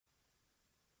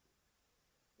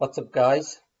What's up,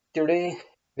 guys? Today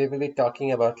we will be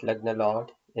talking about Lagna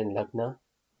Lord in Lagna,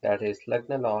 that is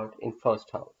Lagna Lord in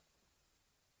first house.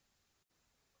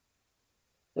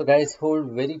 So, guys,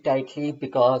 hold very tightly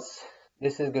because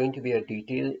this is going to be a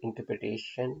detailed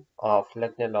interpretation of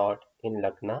Lagna Lord in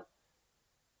Lagna.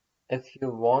 If you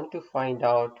want to find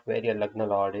out where your Lagna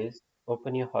Lord is,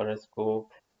 open your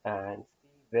horoscope and see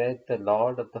where the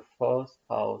Lord of the first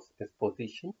house is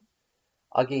positioned.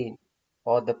 Again,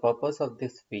 for the purpose of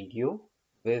this video,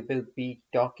 we will be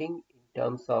talking in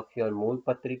terms of your Mool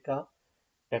Patrika,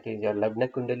 that is your Lagna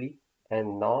Kundali,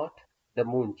 and not the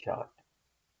moon chart.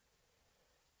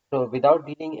 So, without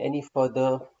dealing any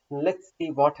further, let's see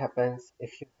what happens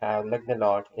if you have Lagna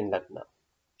Lord in Lagna.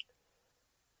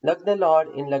 Lagna Lord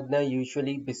in Lagna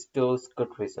usually bestows good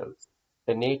results.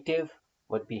 The native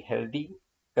would be healthy,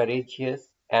 courageous,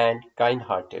 and kind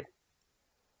hearted.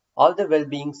 All the well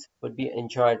beings would be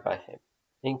enjoyed by him,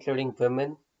 including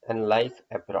women and life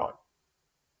abroad.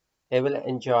 He will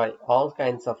enjoy all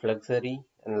kinds of luxury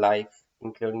and life,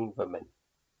 including women.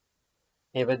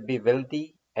 He would be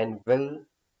wealthy and will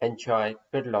enjoy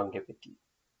good longevity.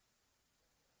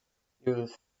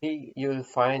 You'll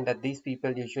find that these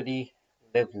people usually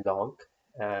live long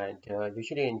and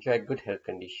usually enjoy good health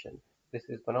condition. This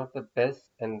is one of the best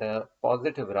and the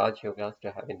positive Raj Yogas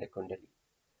to have in the Kundali.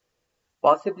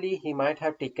 Possibly he might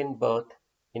have taken birth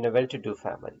in a well-to-do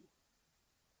family.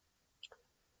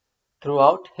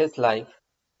 Throughout his life,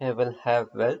 he will have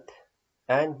wealth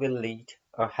and will lead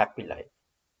a happy life.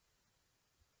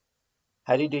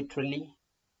 Hereditarily,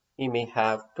 he may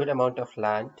have good amount of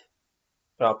land,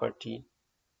 property,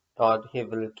 or he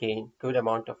will gain good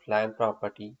amount of land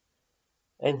property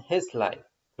in his life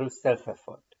through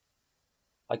self-effort.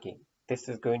 Again, this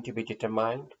is going to be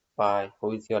determined by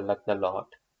who is your Lagna Lord.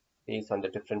 Based on the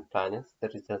different planets, the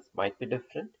results might be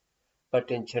different,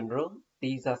 but in general,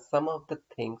 these are some of the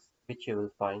things which you will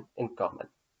find in common.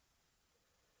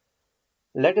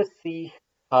 Let us see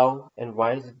how and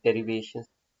why the derivations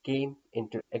came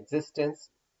into existence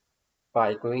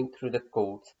by going through the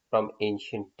codes from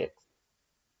ancient texts.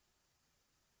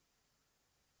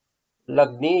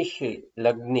 Lagneshe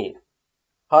Lagne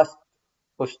Hast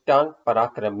Pushtang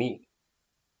Parakrami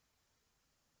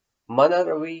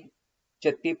Manaravi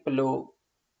Chatiplo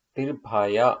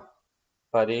Tirbhaya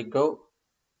Parego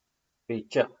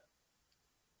Vicha.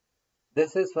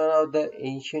 This is one of the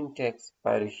ancient texts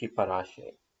by Rishi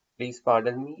Parashara. Please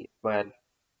pardon me if my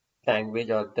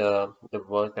language or the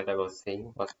words that I was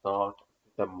saying was not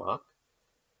the mark.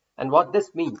 And what this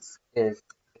means is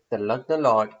if the Lagna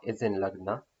Lord is in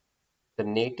Lagna, the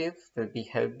native will be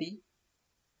healthy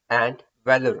and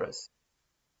valorous.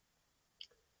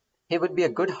 He would be a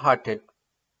good-hearted,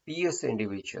 pious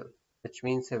individual, which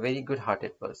means a very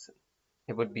good-hearted person.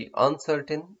 He would be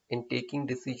uncertain in taking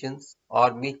decisions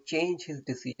or may change his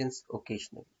decisions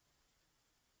occasionally.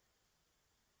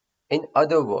 In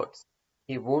other words,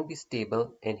 he won't be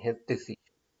stable in his decisions.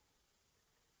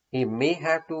 He may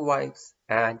have two wives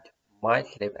and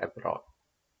might live abroad.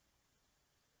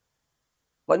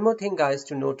 One more thing, guys,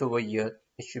 to note over here,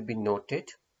 it should be noted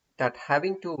that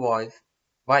having two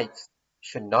wives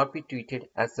should not be treated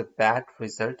as a bad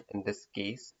result in this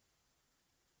case.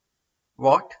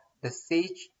 What the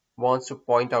sage wants to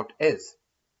point out is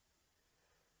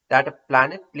that a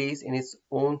planet placed in its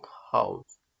own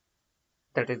house,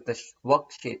 that is the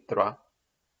Swakshetra,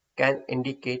 can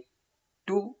indicate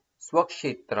two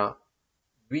Swakshetra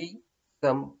vi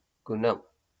samgunam.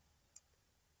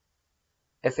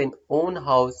 If in own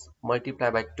house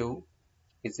multiplied by 2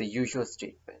 is a usual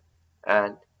statement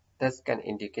and thus can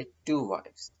indicate two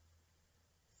wives,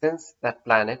 since that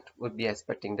planet would be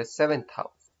aspecting the 7th house.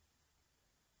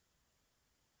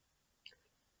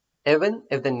 Even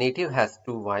if the native has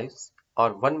two wives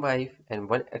or one wife and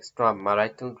one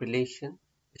extramarital relation,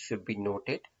 it should be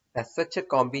noted that such a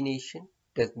combination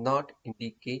does not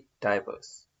indicate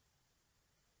divorce.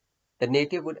 The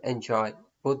native would enjoy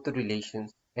both the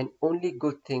relations and only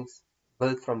good things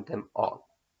will from them all.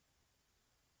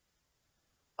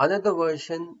 Another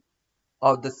version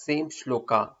of the same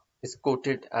shloka is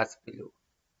quoted as below.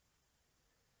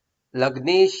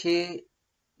 Lagneshe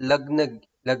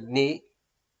Lagne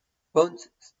Punch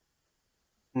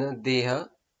Deha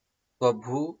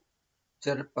Swabhu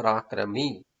Char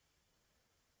Parakrami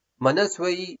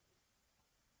Manaswai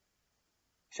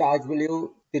Shajvalyo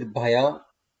Tirbhaya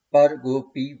Par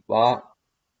Gopi Va.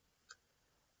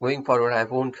 Going forward, I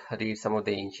won't read some of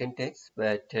the ancient texts,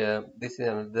 but this is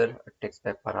another text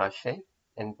by Parashar.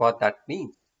 And what that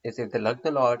means is if the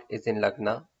Lagna Lord is in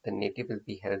Lagna, the native will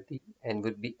be healthy and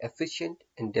would be efficient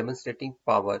in demonstrating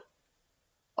power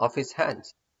of his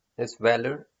hands. his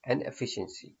valor and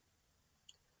efficiency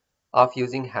of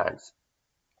using hands.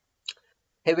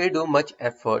 He will do much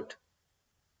effort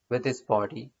with his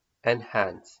body and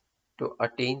hands to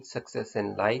attain success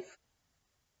in life.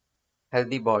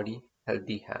 Healthy body,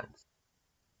 healthy hands.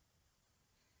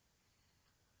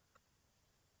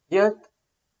 Yet,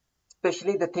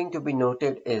 especially the thing to be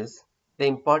noted is the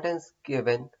importance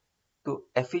given to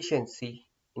efficiency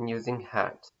in using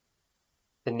hands.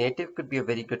 The native could be a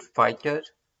very good fighter,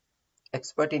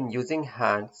 expert in using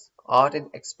hands, or an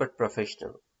expert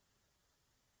professional.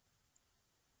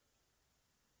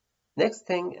 Next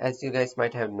thing, as you guys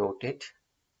might have noted,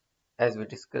 as we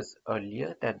discussed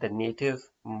earlier, that the native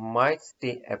might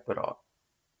stay abroad.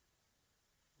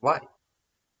 Why?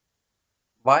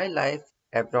 Why life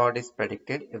abroad is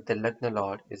predicted if the Lagna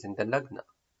Lord is in the Lagna?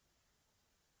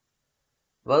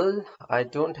 Well, I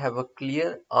don't have a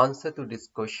clear answer to this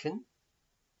question.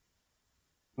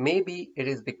 Maybe it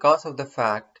is because of the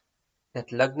fact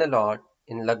that Lagna Lord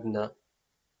in Lagna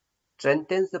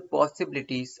strengthens the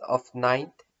possibilities of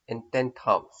ninth and 10th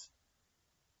house.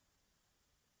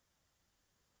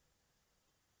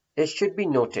 It should be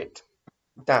noted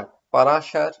that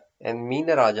Parashar and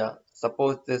Meena Raja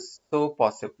suppose this so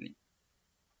possibly.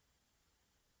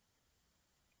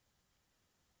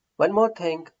 One more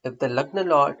thing, if the Lagna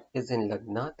Lord is in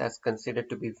Lagna, that's considered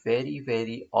to be very,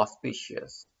 very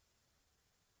auspicious.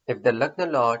 If the Lagna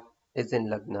Lord is in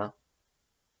Lagna,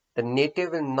 the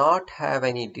native will not have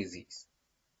any disease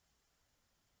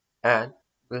and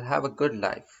will have a good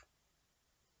life.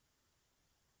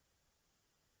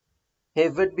 He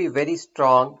would be very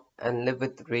strong and live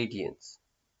with radiance.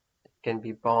 He can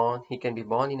be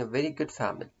born in a very good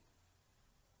family.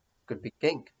 Could be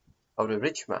king or a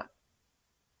rich man.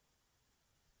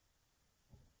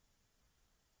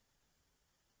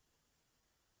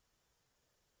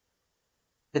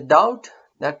 The doubt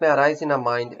that may arise in our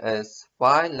mind is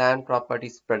why land property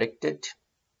is predicted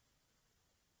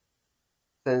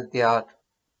since they are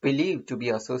believed to be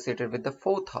associated with the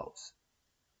fourth house.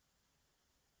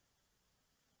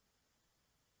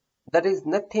 There is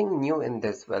nothing new in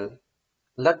this. Well,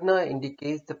 Lagna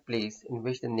indicates the place in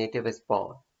which the native is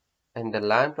born, and the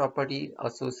land property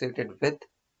associated with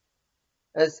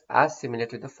is as similar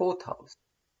to the fourth house.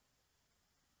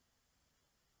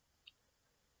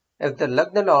 If the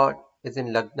Lagna Lord is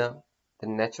in Lagna,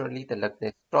 then naturally the Lagna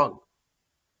is strong.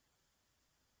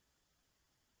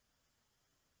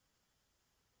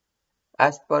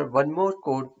 As per one more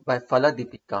quote by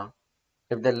Faladipika,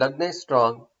 if the Lagna is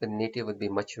strong, the native will be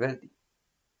much wealthy.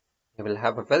 He will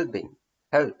have a well-being,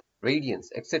 health, radiance,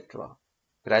 etc.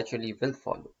 Gradually will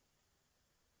follow.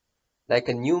 Like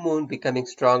a new moon becoming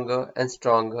stronger and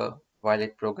stronger while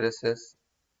it progresses,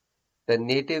 the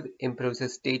native improves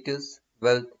his status,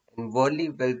 wealth, and worldly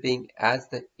well-being as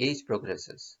the age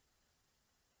progresses.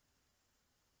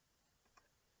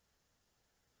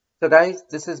 So guys,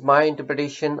 this is my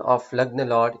interpretation of Lagna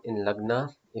Lord in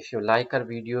Lagna. If you like our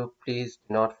video, please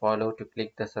do not follow to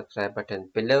click the subscribe button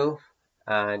below.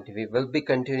 And we will be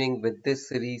continuing with this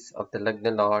series of the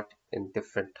Lagna Lord in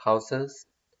different houses.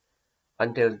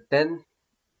 Until then,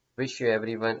 wish you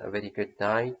everyone a very good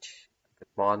night, good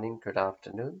morning, good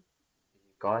afternoon. See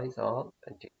you guys all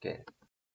and take care.